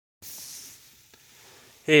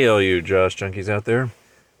Hey, all you Josh junkies out there.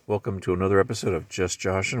 Welcome to another episode of Just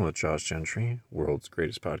Joshin' with Josh Gentry, world's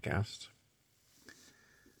greatest podcast.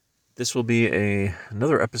 This will be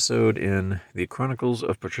another episode in the Chronicles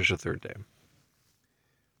of Patricia Thirdday.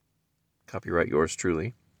 Copyright yours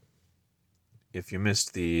truly. If you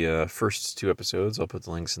missed the first two episodes, I'll put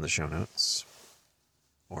the links in the show notes.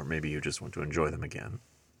 Or maybe you just want to enjoy them again.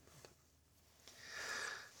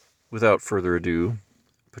 Without further ado,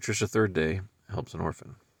 Patricia Thirdday helps an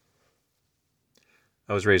orphan.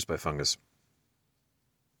 I was raised by fungus.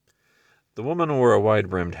 The woman wore a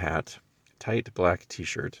wide-brimmed hat, tight black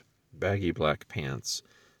t-shirt, baggy black pants,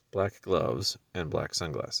 black gloves, and black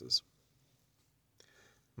sunglasses.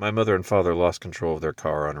 My mother and father lost control of their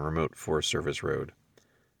car on a remote Forest Service road.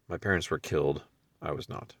 My parents were killed. I was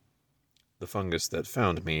not. The fungus that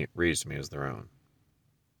found me raised me as their own.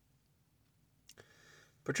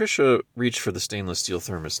 Patricia reached for the stainless steel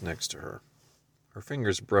thermos next to her. Her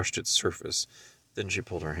fingers brushed its surface, then she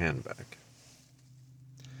pulled her hand back.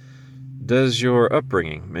 Does your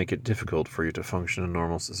upbringing make it difficult for you to function in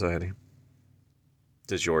normal society?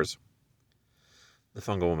 Does yours? The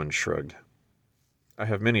fungal woman shrugged. I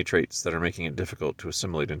have many traits that are making it difficult to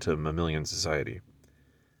assimilate into mammalian society.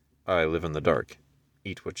 I live in the dark,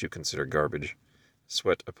 eat what you consider garbage,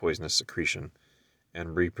 sweat a poisonous secretion,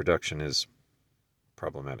 and reproduction is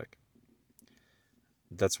problematic.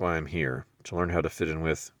 That's why I'm here, to learn how to fit in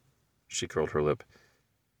with, she curled her lip,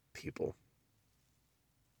 people.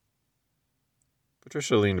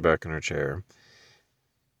 Patricia leaned back in her chair.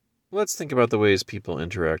 Let's think about the ways people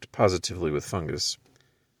interact positively with fungus.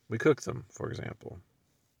 We cook them, for example.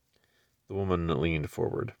 The woman leaned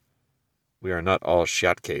forward. We are not all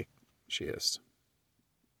shiatke, she hissed.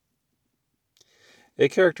 A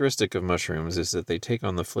characteristic of mushrooms is that they take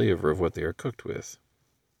on the flavor of what they are cooked with.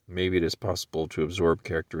 Maybe it is possible to absorb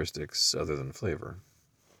characteristics other than flavor.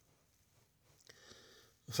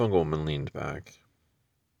 The fungal woman leaned back.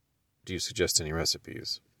 Do you suggest any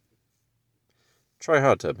recipes? Try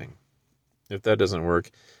hot tubbing. If that doesn't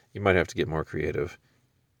work, you might have to get more creative.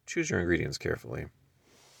 Choose your ingredients carefully.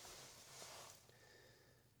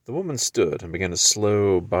 The woman stood and began a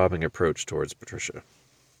slow, bobbing approach towards Patricia.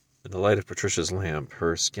 In the light of Patricia's lamp,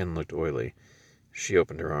 her skin looked oily. She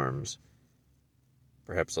opened her arms.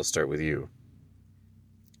 Perhaps I'll start with you.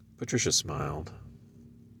 Patricia smiled.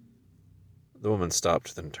 The woman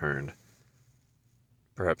stopped, then turned.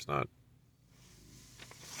 Perhaps not.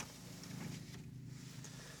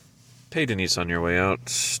 Pay Denise on your way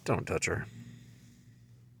out. Don't touch her.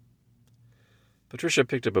 Patricia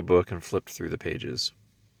picked up a book and flipped through the pages.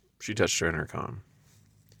 She touched her intercom.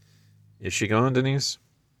 Is she gone, Denise?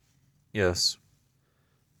 Yes.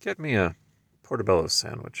 Get me a portobello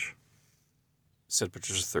sandwich, said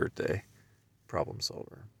Patricia Thirdday, problem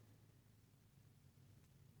solver.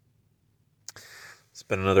 It's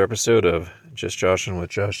been another episode of Just Joshin' with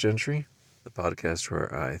Josh Gentry, the podcast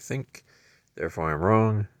where I think, therefore I'm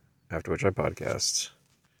wrong, after which I podcast.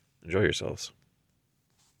 Enjoy yourselves.